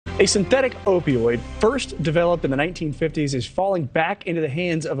A synthetic opioid, first developed in the 1950s, is falling back into the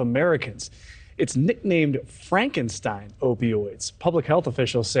hands of Americans. It's nicknamed Frankenstein opioids. Public health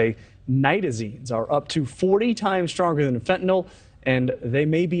officials say nitazenes are up to 40 times stronger than fentanyl, and they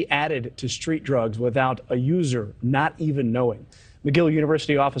may be added to street drugs without a user not even knowing. McGill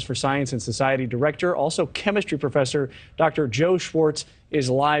University Office for Science and Society Director, also chemistry professor, Dr. Joe Schwarcz, is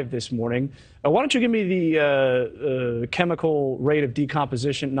live this morning. Why don't you give me the chemical rate of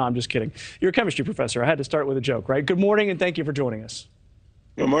decomposition? No, I'm just kidding. You're a chemistry professor. I had to start with a joke, right? Good morning, and thank you for joining us.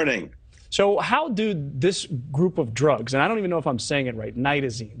 Good morning. So how do this group of drugs, and I don't even know if I'm saying it right,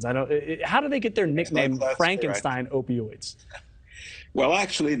 nitazenes, how do they get their nickname Frankenstein opioids? Well,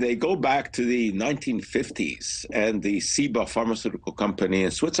 actually, they go back to the 1950s and the Ciba pharmaceutical company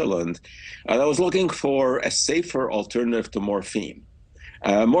in Switzerland that was looking for a safer alternative to morphine.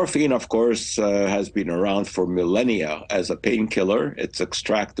 Morphine, of course, has been around for millennia as a painkiller. It's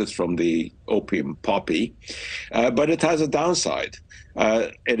extracted from the opium poppy, but it has a downside.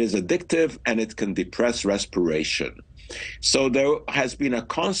 It is addictive and it can depress respiration. So there has been a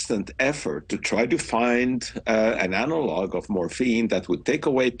constant effort to try to find an analog of morphine that would take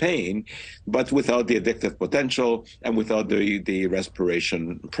away pain, but without the addictive potential and without the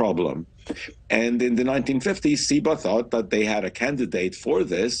respiration problem. And in the 1950s, Ciba thought that they had a candidate for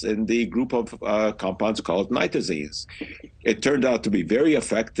this in the group of compounds called nitazenes. It turned out to be very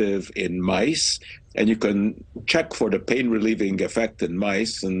effective in mice, and you can check for the pain-relieving effect in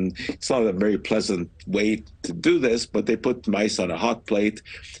mice, and it's not a very pleasant way to do this, but they put mice on a hot plate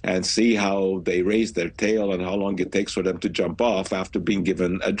and see how they raise their tail and how long it takes for them to jump off after being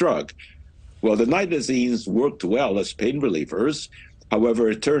given a drug. Well, the nitazenes worked well as pain relievers. However,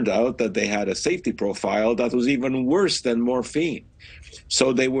 it turned out that they had a safety profile that was even worse than morphine.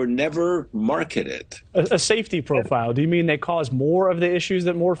 So they were never marketed. A safety profile? Do you mean they cause more of the issues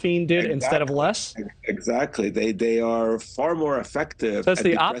that morphine did instead of less? Exactly. They are far more effective. So that's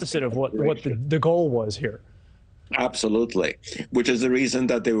the opposite of what the goal was here. Absolutely. Which is the reason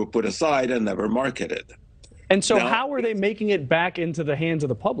that they were put aside and never marketed. And so how are they making it back into the hands of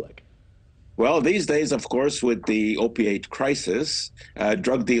the public? Well, these days, of course, with the opioid crisis,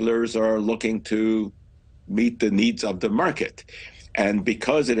 drug dealers are looking to meet the needs of the market. And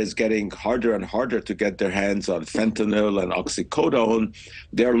because it is getting harder and harder to get their hands on fentanyl and oxycodone,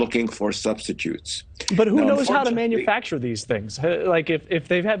 they're looking for substitutes. But who knows how to manufacture these things? Like if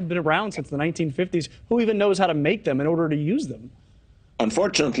they haven't been around since the 1950s, who even knows how to make them in order to use them?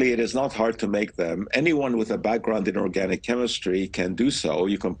 Unfortunately, it is not hard to make them. Anyone with a background in organic chemistry can do so.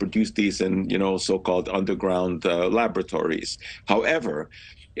 You can produce these in, so-called underground laboratories. However,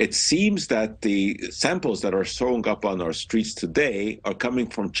 it seems that the samples that are showing up on our streets today are coming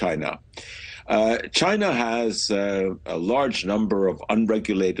from China. China has a large number of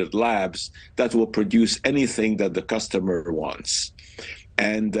unregulated labs that will produce anything that the customer wants.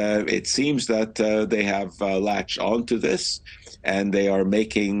 And it seems that they have latched onto this, and they are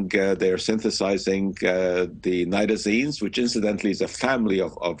making, they are synthesizing the nitazenes, which incidentally is a family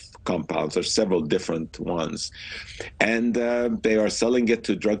of compounds. There's several different ones. And they are selling it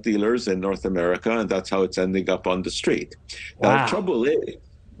to drug dealers in North America, and that's how it's ending up on the street. Wow. Now, the trouble is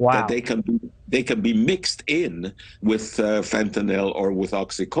that they can be mixed in with fentanyl or with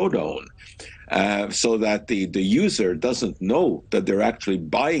oxycodone. So that the user doesn't know that they're actually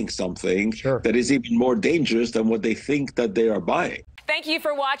buying something that is even more dangerous than what they think that they are buying. Thank you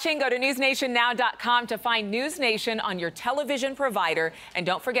for watching. Go to newsnationnow.com to find NewsNation on your television provider. And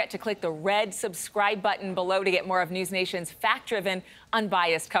don't forget to click the red subscribe button below to get more of NewsNation's fact-driven,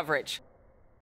 unbiased coverage.